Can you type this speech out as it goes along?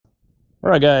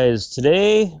Alright guys,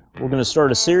 today we're going to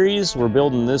start a series. We're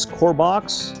building this core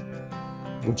box,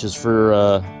 which is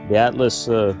for the Atlas,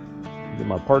 get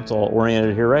my parts all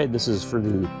oriented here, right? This is for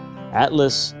the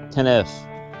Atlas 10F.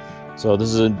 So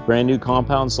this is a brand new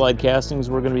compound slide castings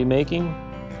we're going to be making.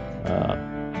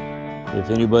 If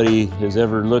anybody has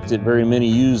ever looked at very many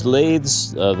used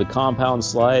lathes, the compound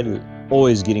slide is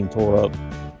always getting tore up.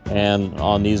 And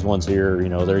on these ones here, you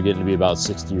know, they're getting to be about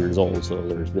 60 years old, so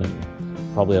there's been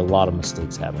probably a lot of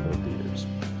mistakes happened over the years.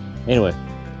 Anyway,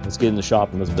 let's get in the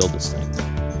shop and let's build this thing.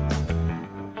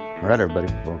 All right, everybody,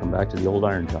 welcome back to the old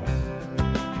iron shop.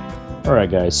 All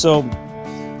right, guys, so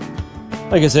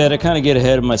like I said, I kind of get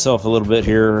ahead of myself a little bit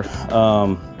here.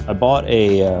 I bought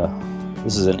a,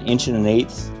 this is an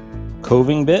 1.1/8"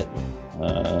 coving bit.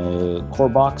 Core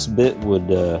box bit would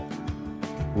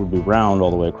be round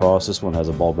all the way across. This one has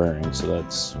a ball bearing, so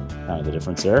that's kind of the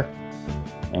difference there.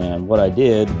 And what I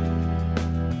did,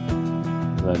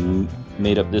 I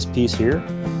made up this piece here,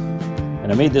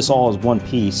 and I made this all as one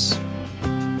piece,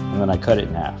 and then I cut it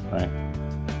in half, right?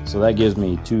 So that gives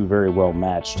me two very well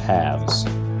matched halves,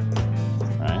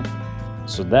 right?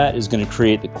 So that is going to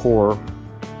create the core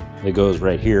that goes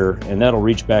right here, and that'll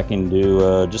reach back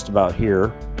into just about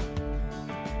here.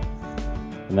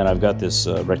 And then I've got this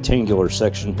rectangular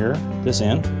section here, this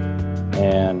end,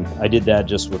 and I did that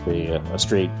just with a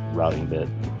straight routing bit.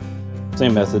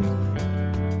 Same method.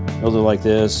 Build it like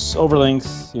this, over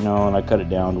length, you know, and I cut it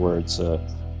down to where it's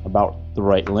about the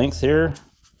right length here.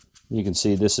 You can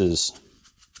see this is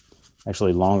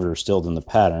actually longer still than the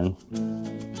pattern.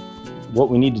 What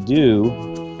we need to do,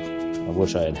 I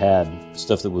wish I had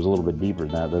stuff that was a little bit deeper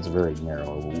than that. That's very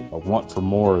narrow. I want for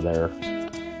more there.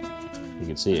 You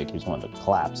can see it keeps wanting to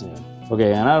collapse in.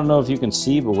 Okay, and I don't know if you can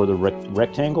see, but where the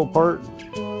rectangle part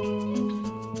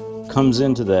comes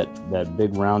into that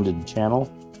big rounded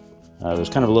channel, there's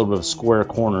kind of a little bit of a square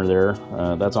corner there.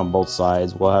 That's on both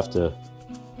sides. We'll have to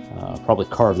probably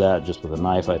carve that just with a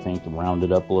knife, I think, to round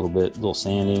it up a little bit, a little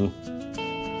sanding.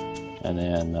 And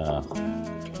then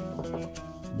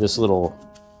this little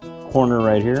corner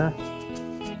right here,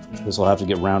 this will have to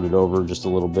get rounded over just a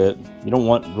little bit. You don't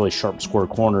want really sharp square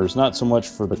corners, not so much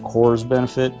for the core's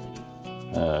benefit,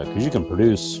 because you can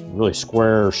produce really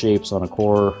square shapes on a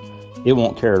core. It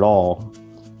won't care at all.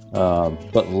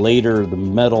 But later, the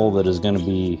metal that is going to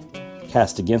be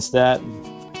cast against that,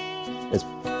 it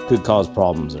could cause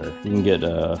problems there. You can get,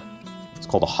 it's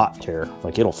called a hot tear.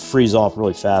 Like, it'll freeze off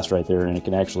really fast right there, and it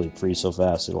can actually freeze so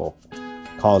fast it'll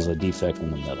cause a defect in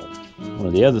the metal. One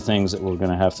of the other things that we're going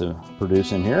to have to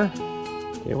produce in here,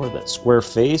 okay, where that square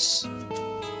face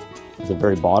at the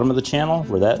very bottom of the channel,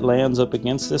 where that lands up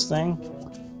against this thing,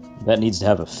 that needs to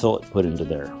have a fillet put into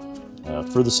there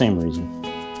for the same reason.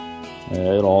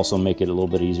 It'll also make it a little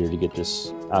bit easier to get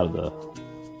this out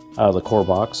of the core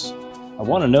box. I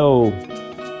want to know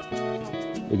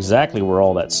exactly where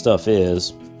all that stuff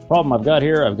is. Problem I've got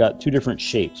here, I've got two different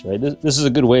shapes, right? This is a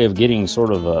good way of getting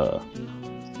sort of a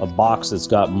box that's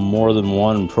got more than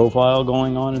one profile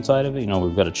going on inside of it. You know,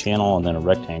 we've got a channel and then a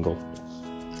rectangle.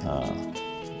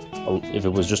 If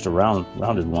it was just a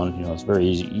rounded one, you know, it's very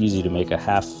easy to make a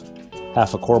half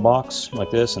a core box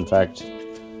like this. In fact,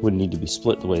 wouldn't need to be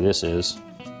split the way this is.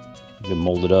 You can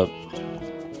mold it up,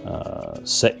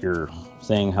 set your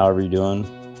thing however you're doing.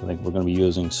 I think we're going to be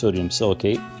using sodium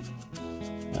silicate.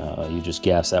 You just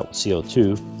gas that with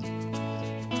CO2,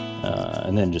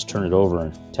 and then just turn it over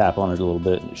and tap on it a little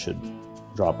bit, and it should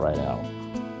drop right out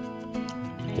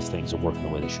if things are working the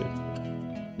way they should.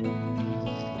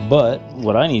 But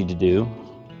what I need to do,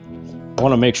 I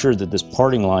want to make sure that this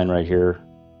parting line right here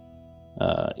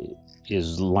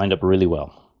is lined up really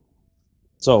well.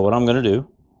 So what I'm going to do,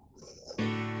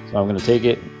 I'm going to take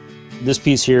it, this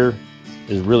piece here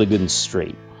is really good and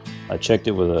straight. I checked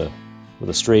it with a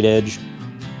straight edge,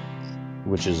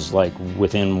 which is like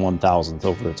within 1/1000th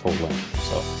over its whole length.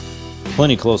 So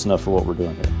plenty close enough for what we're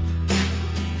doing here.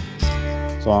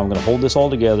 So I'm going to hold this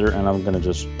all together, and I'm going to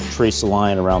just trace the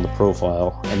line around the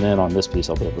profile, and then on this piece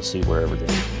I'll be able to see where everything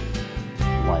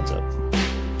lines up.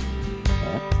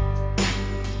 All right.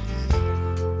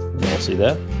 You all see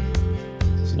that?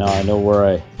 So now I know where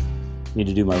I need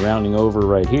to do my rounding over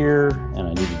right here, and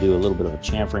I need to do a little bit of a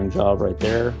chamfering job right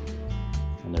there.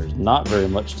 And there's not very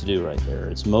much to do right there.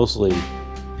 It's mostly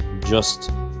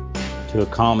just to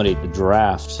accommodate the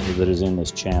draft that is in this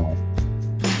channel.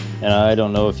 And I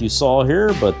don't know if you saw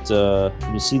here, but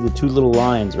you see the two little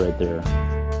lines right there.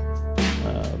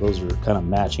 Those are kind of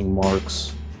matching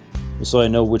marks, just so I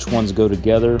know which ones go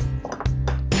together.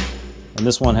 And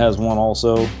this one has one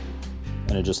also,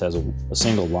 and it just has a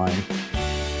single line.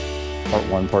 Part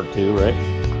 1, part 2, right?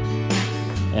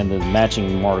 and the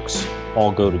matching marks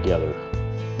all go together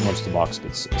once the box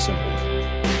gets assembled.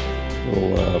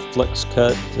 Little flex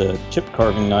cut chip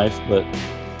carving knife, but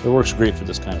it works great for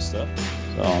this kind of stuff.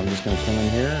 So I'm just going to come in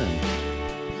here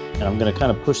and I'm going to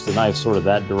kind of push the knife sort of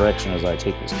that direction as I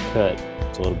take this cut,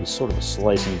 so it'll be sort of a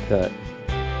slicing cut.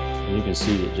 And you can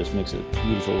see it just makes a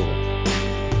beautiful little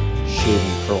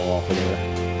shaving curl off of there.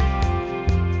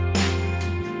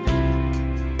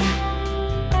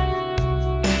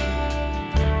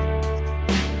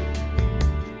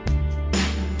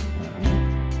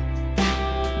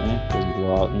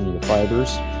 Out into the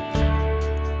fibers, and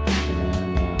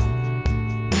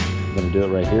I'm going to do it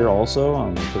right here also.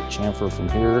 I'm going to put chamfer from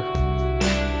here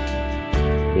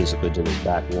basically to this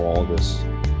back wall of this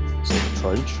little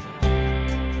trench.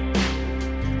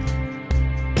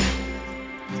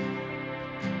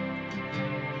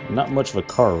 I'm not much of a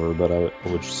carver, but I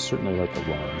would certainly like to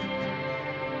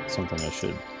learn. Something I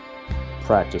should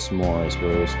practice more, I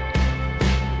suppose.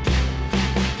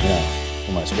 Yeah,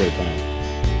 for my spare time.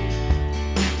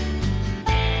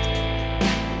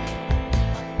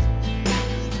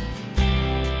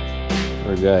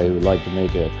 For a guy who would like to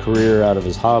make a career out of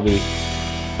his hobby,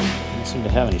 doesn't seem to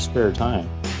have any spare time.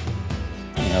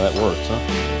 Funny how that works, huh?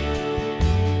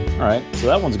 Alright, so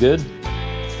that one's good.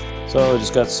 So I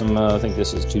just got some, I think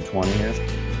this is 220 here.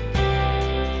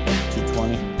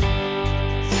 220.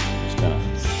 Just kind of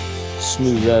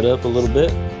smooth that up a little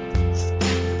bit.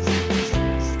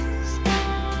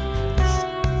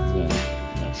 Again,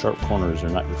 you know, sharp corners are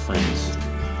not your friends.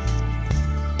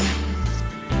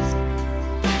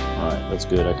 Alright, that's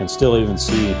good. I can still even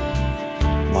see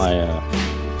my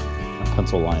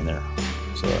pencil line there.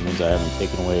 So that means I haven't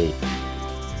taken away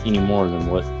any more than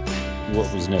what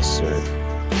was necessary.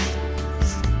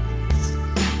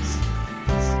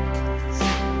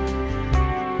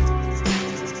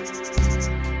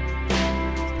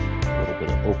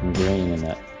 Open grain in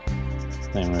that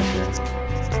thing right there.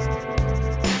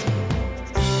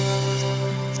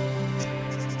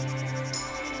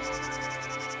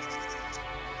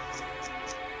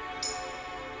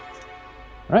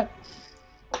 All right.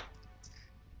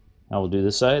 Now we'll do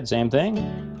this side, same thing.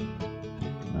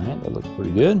 All right, that looks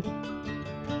pretty good.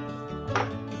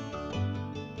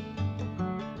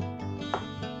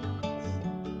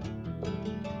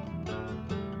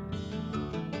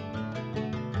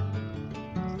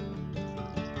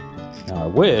 Now I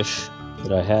wish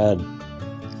that I had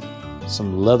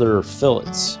some leather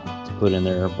fillets to put in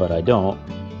there, but I don't.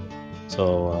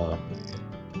 So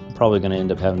I'm probably going to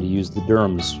end up having to use the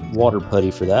Durham's water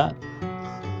putty for that.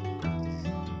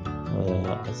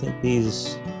 I think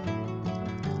these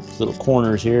little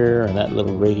corners here and that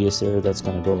little radius there, that's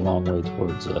going to go a long way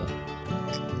towards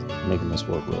making this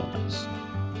work real nice.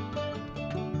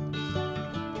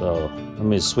 So let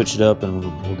me switch it up and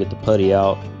we'll get the putty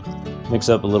out. Mix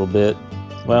up a little bit.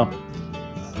 Well,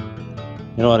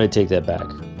 you know what? I take that back.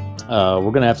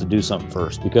 We're gonna have to do something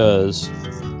first because,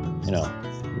 you know,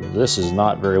 this is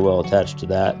not very well attached to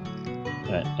that,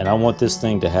 and I want this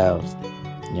thing to have,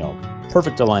 you know,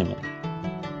 perfect alignment.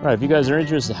 All right, if you guys are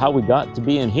interested in how we got to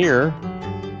be in here,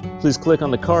 please click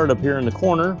on the card up here in the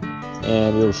corner,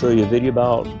 and it'll show you a video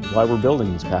about why we're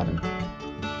building this pattern.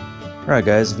 Alright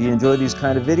guys, if you enjoy these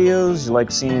kind of videos, you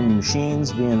like seeing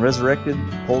machines being resurrected,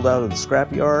 pulled out of the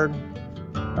scrapyard,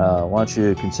 why don't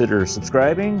you consider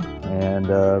subscribing and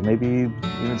maybe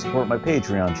even support my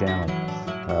Patreon channel.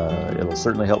 It'll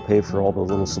certainly help pay for all the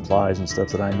little supplies and stuff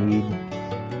that I need.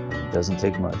 It doesn't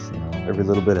take much, you know, every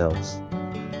little bit helps.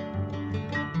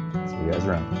 See you guys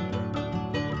around.